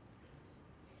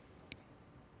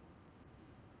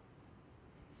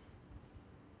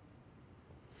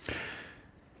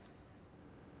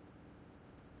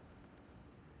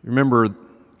 Remember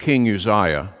King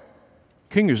Uzziah.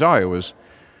 King Uzziah was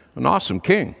an awesome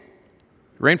king.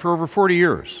 He reigned for over 40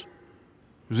 years.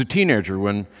 He was a teenager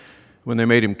when they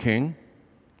made him king.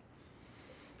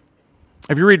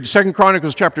 If you read 2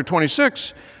 Chronicles chapter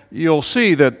 26, you'll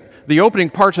see that the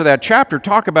opening parts of that chapter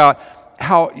talk about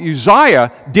how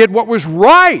Uzziah did what was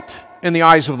right in the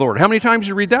eyes of the Lord. How many times do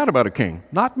you read that about a king?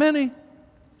 Not many.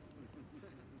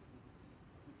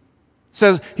 It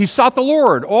says he sought the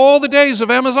Lord all the days of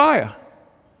Amaziah.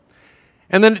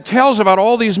 And then it tells about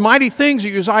all these mighty things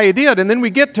that Uzziah did. And then we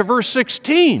get to verse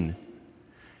 16.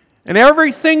 And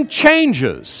everything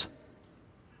changes.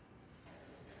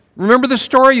 Remember the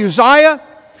story, Uzziah?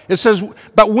 It says,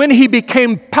 but when he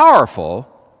became powerful,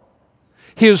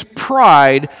 his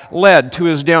pride led to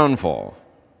his downfall.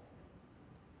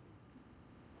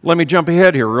 Let me jump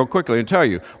ahead here real quickly and tell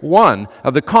you, one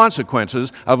of the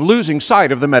consequences of losing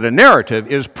sight of the meta-narrative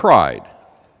is pride.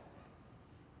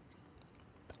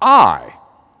 I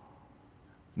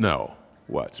know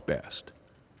what's best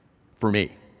for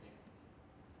me,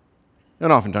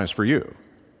 and oftentimes for you.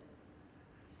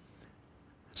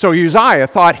 So Uzziah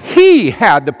thought he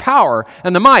had the power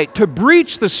and the might to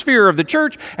breach the sphere of the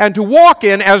church and to walk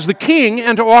in as the king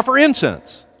and to offer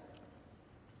incense.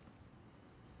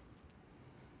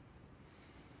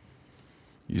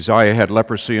 Uzziah had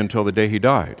leprosy until the day he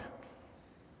died.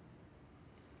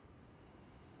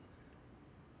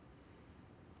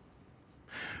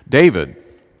 David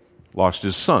lost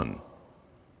his son.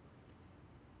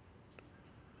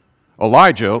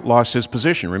 Elijah lost his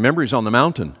position. Remember, he's on the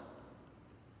mountain.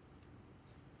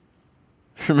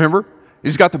 Remember?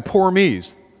 He's got the poor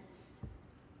me's.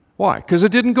 Why? Because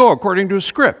it didn't go according to a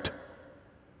script.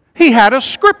 He had a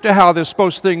script to how this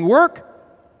supposed thing work.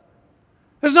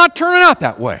 It's not turning out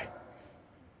that way.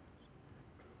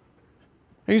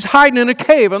 And he's hiding in a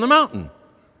cave on the mountain.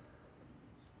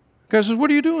 guy says,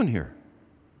 what are you doing here?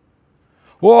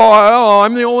 Well,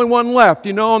 I'm the only one left,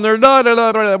 and they're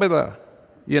da-da-da-da-da-da.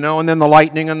 And then the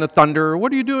lightning and the thunder.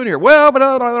 What are you doing here? Well,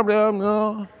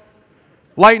 no.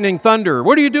 Lightning, thunder.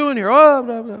 What are you doing here? Oh,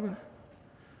 blah, blah, blah.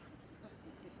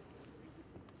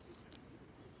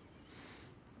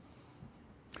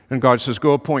 And God says,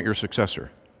 go appoint your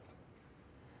successor.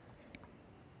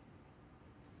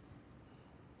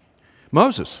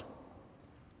 Moses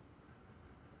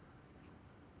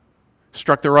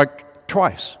struck the right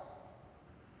twice.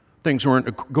 Things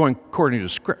weren't going according to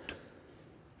script.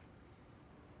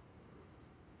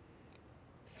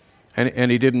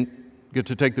 And he didn't get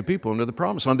to take the people into the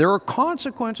promised land. There are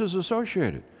consequences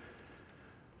associated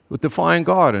with defying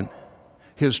God and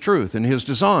His truth and His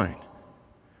design.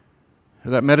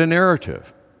 That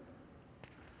meta-narrative.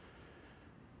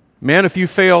 Man, if you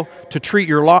fail to treat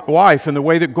your wife in the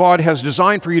way that God has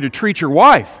designed for you to treat your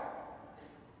wife,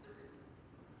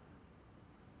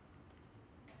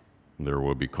 there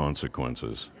will be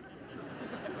consequences.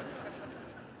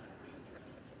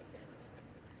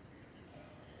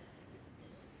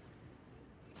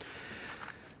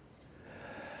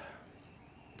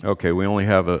 Okay, we only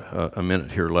have a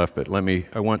minute here left, but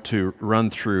I want to run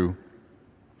through.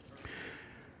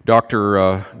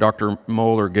 Dr.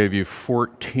 Moeller gave you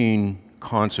 14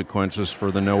 consequences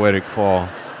for the noetic fall.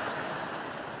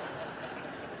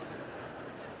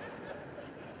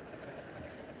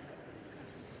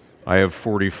 I have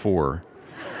 44.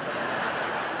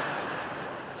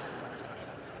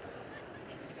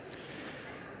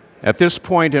 At this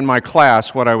point in my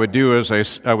class, what I would do is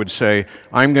I would say,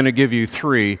 I'm going to give you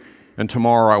 3, and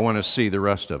tomorrow I want to see the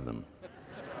rest of them.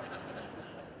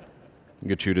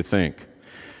 Get you to think.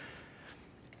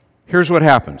 Here's what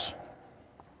happens.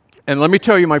 And let me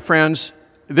tell you, my friends,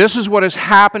 this is what is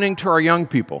happening to our young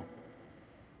people.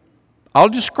 I'll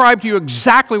describe to you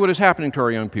exactly what is happening to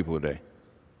our young people today.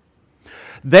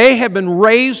 They have been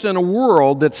raised in a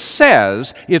world that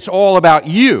says it's all about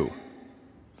you.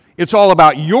 It's all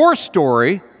about your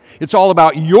story. It's all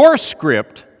about your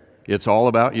script. It's all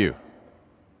about you.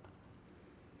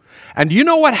 And do you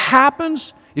know what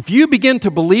happens if you begin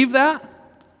to believe that?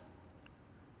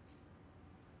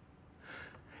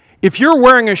 If you're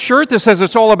wearing a shirt that says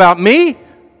it's all about me,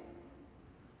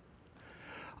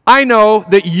 I know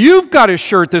that you've got a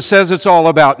shirt that says it's all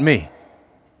about me.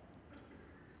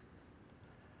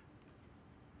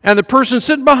 And the person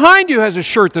sitting behind you has a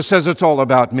shirt that says it's all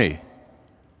about me.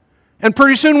 And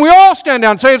pretty soon we all stand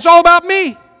down and say it's all about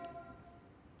me.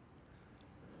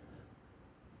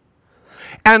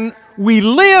 And we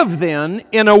live then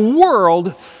in a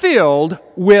world filled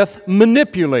with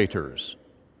manipulators.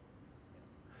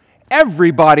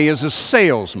 Everybody is a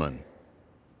salesman.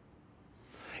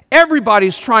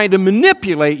 Everybody's trying to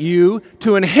manipulate you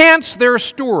to enhance their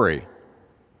story.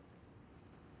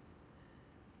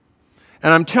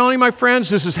 And I'm telling you, my friends,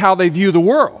 this is how they view the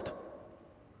world.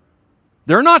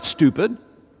 They're not stupid.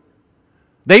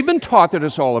 They've been taught that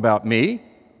it's all about me.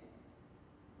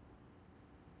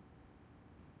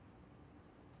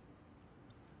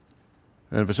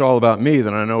 And if it's all about me,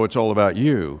 then I know it's all about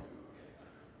you.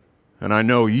 And I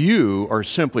know you are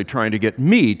simply trying to get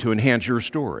me to enhance your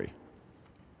story.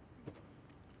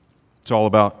 It's all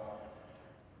about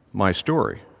my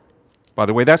story. By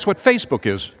the way, that's what Facebook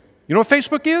is. You know what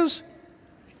Facebook is?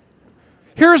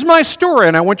 Here's my story,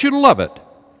 and I want you to love it.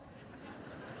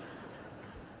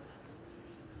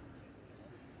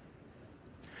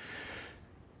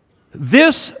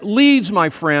 This leads, my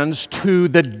friends, to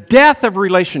the death of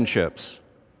relationships.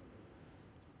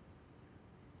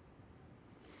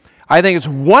 I think it's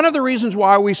one of the reasons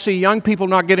why we see young people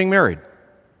not getting married.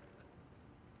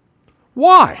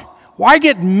 Why? Why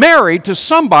get married to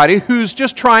somebody who's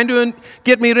just trying to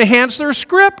get me to enhance their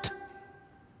script?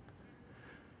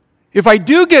 If I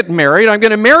do get married, I'm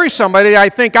going to marry somebody I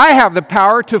think I have the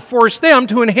power to force them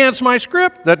to enhance my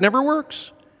script. That never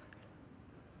works.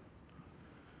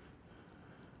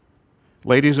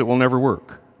 Ladies, it will never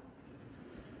work.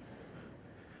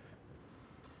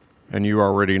 And you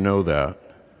already know that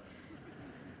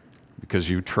because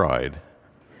you tried.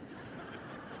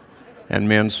 And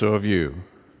men, so have you.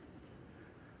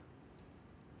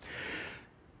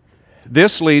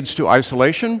 This leads to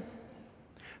isolation.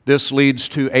 This leads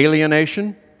to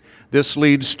alienation. This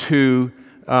leads to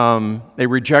a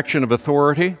rejection of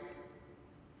authority.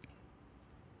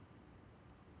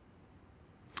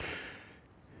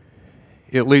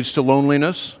 It leads to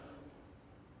loneliness.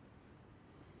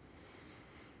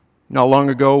 Not long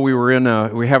ago, we were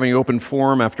having an open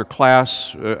forum after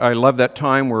class. I love that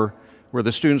time where where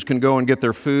the students can go and get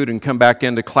their food and come back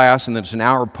into class, and then it's an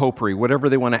hour of potpourri. Whatever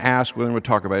they want to ask, whatever they want to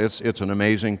talk about, it's an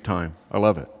amazing time. I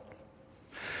love it.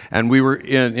 And we were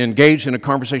engaged in a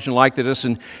conversation like this,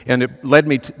 and it led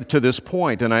me to this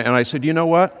point. And I said, you know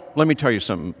what? Let me tell you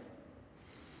something.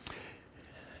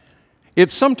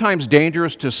 It's sometimes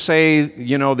dangerous to say,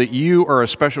 you know, that you are a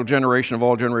special generation of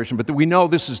all generations, but we know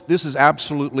this is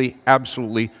absolutely,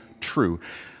 absolutely true.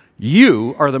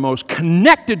 You are the most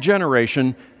connected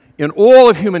generation in all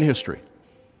of human history.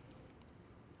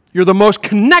 You're the most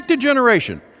connected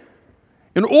generation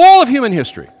in all of human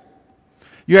history.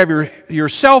 You have your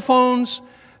cell phones,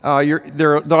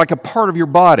 they're like a part of your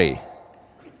body.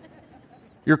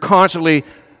 You're constantly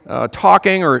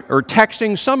talking or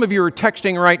texting. Some of you are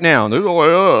texting right now. And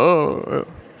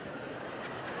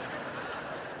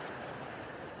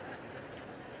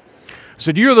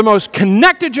so you're the most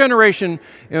connected generation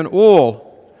in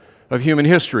all of human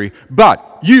history,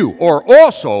 but you are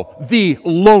also the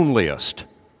loneliest.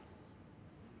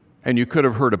 And you could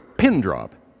have heard a pin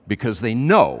drop because they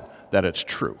know that it's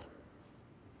true.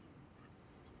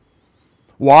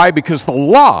 Why? Because the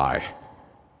lie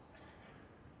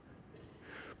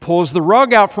pulls the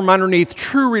rug out from underneath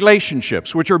true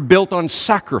relationships, which are built on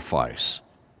sacrifice,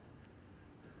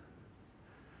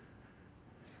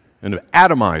 and have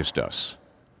atomized us.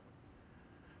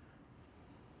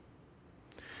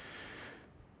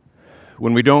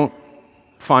 When we don't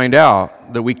find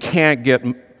out that we can't get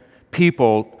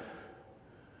people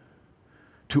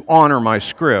to honor my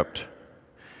script,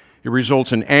 it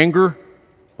results in anger.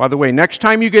 By the way, next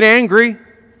time you get angry,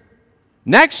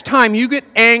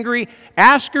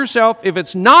 ask yourself if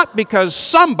it's not because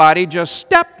somebody just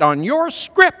stepped on your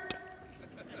script.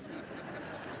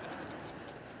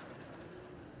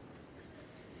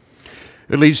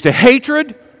 It leads to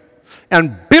hatred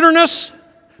and bitterness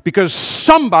because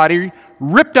somebody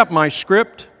ripped up my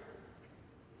script.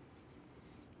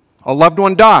 A loved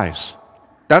one dies.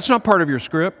 That's not part of your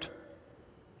script.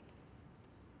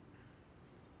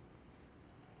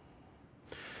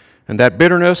 And that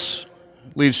bitterness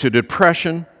leads to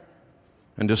depression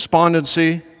and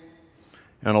despondency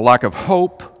and a lack of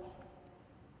hope.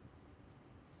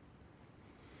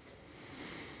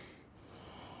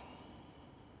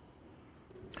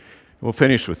 We'll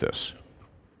finish with this.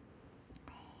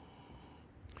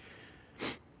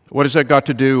 What has that got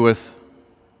to do with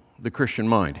the Christian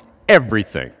mind?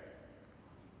 Everything.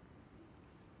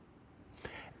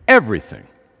 Everything.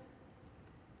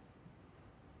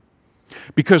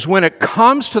 Because when it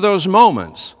comes to those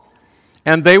moments,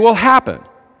 and they will happen,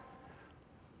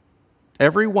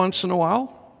 every once in a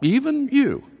while, even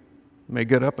you may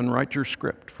get up and write your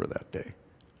script for that day.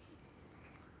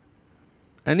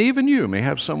 And even you may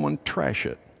have someone trash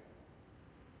it.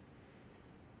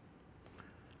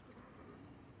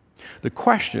 The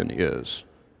question is,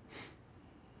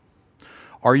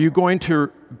 are you going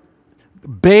to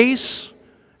base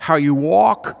how you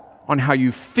walk on how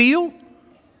you feel?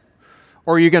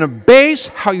 Or are you going to base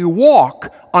how you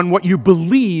walk on what you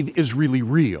believe is really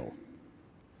real?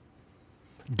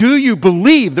 Do you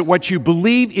believe that what you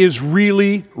believe is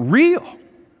really real?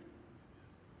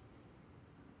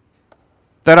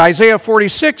 That Isaiah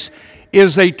 46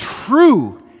 is a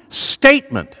true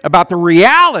statement about the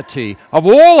reality of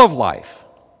all of life.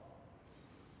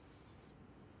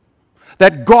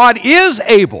 That God is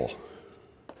able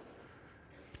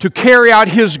to carry out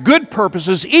His good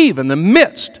purposes even in the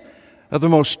midst of the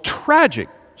most tragic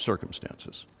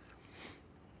circumstances.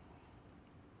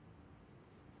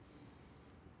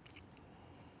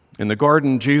 In the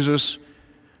garden, Jesus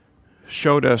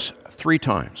showed us 3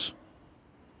 times.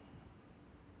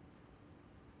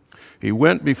 He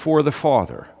went before the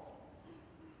Father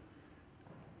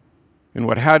in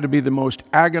what had to be the most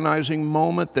agonizing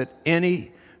moment that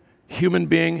any human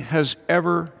being has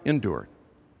ever endured,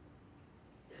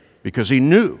 because He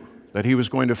knew that He was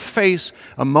going to face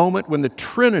a moment when the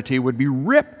Trinity would be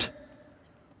ripped.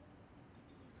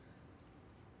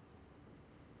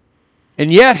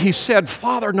 And yet He said,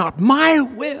 Father, not my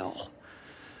will,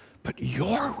 but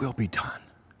your will be done.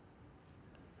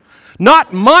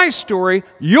 Not my story,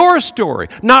 your story.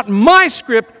 Not my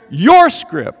script, your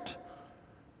script.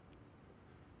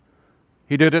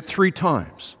 He did it 3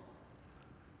 times.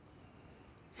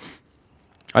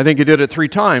 I think He did it 3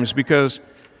 times because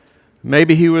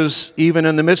maybe He was even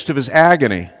in the midst of His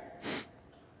agony.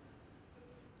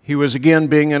 He was again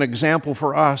being an example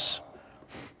for us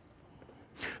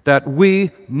that we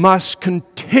must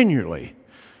continually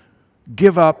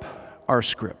give up our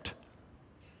script.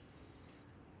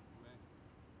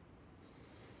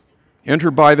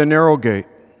 Enter by the narrow gate,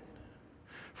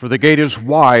 For the gate is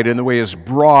wide and the way is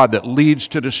broad that leads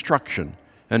to destruction,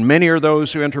 and many are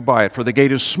those who enter by it. For the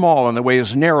gate is small and the way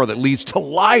is narrow that leads to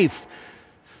life.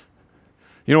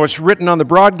 You know what's written on the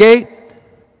broad gate?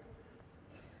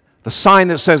 The sign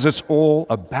that says it's all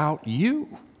about you.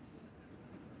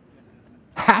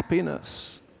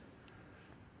 Happiness.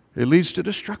 It leads to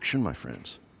destruction, my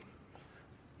friends.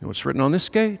 You know what's written on this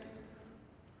gate?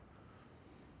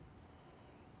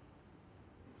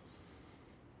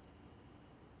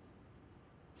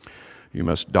 You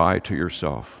must die to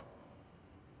yourself.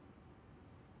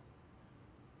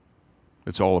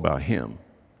 It's all about Him.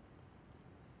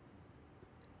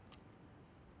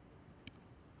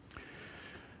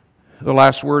 The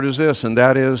last word is this, and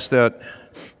that is that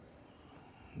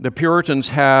the Puritans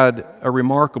had a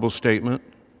remarkable statement.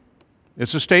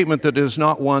 It's a statement that is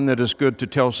not one that is good to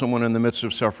tell someone in the midst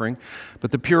of suffering,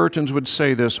 but the Puritans would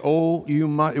say this,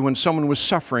 when someone was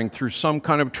suffering through some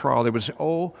kind of trial, they would say,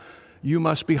 oh, you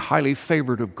must be highly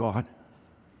favored of God,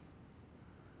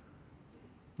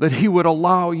 that He would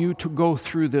allow you to go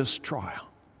through this trial,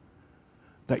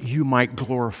 that you might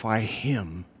glorify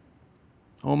Him.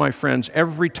 Oh, my friends,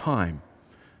 every time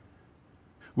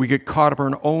we get caught up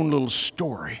in our own little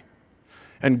story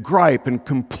and gripe and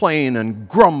complain and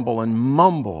grumble and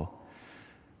mumble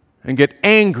and get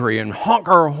angry and honk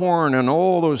our horn and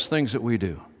all those things that we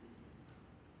do,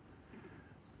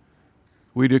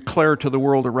 we declare to the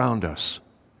world around us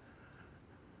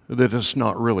that it's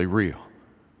not really real.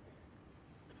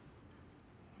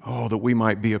 Oh, that we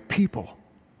might be a people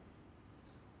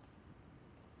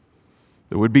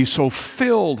that would be so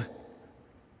filled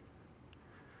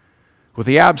with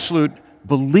the absolute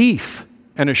belief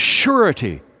and a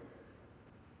surety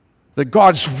that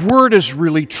God's Word is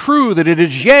really true, that it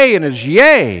is yea and is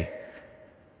yea,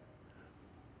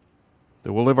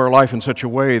 that we'll live our life in such a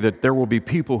way that there will be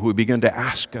people who begin to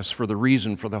ask us for the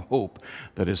reason for the hope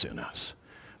that is in us.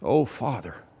 Oh,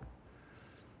 Father,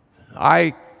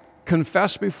 I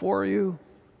confess before you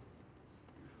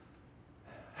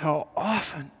how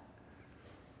often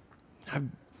I've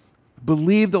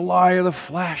believed the lie of the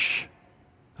flesh.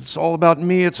 It's all about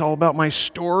me. It's all about my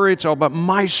story. It's all about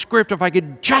my script. If I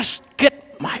could just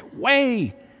get my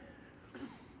way.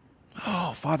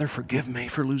 Oh, Father, forgive me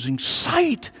for losing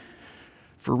sight,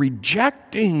 for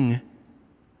rejecting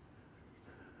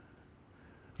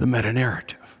the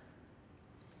meta-narrative,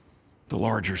 the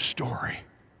larger story,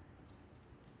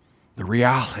 the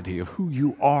reality of who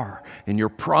you are and your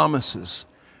promises,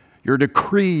 your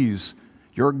decrees,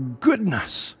 your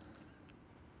goodness.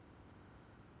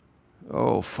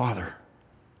 Oh, Father,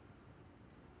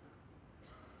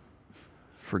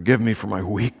 forgive me for my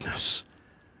weakness.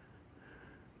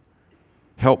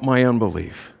 Help my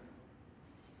unbelief,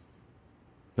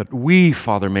 that we,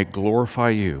 Father, may glorify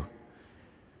you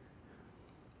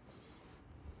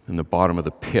in the bottom of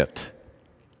the pit.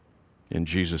 In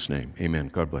Jesus' name, amen.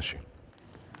 God bless you.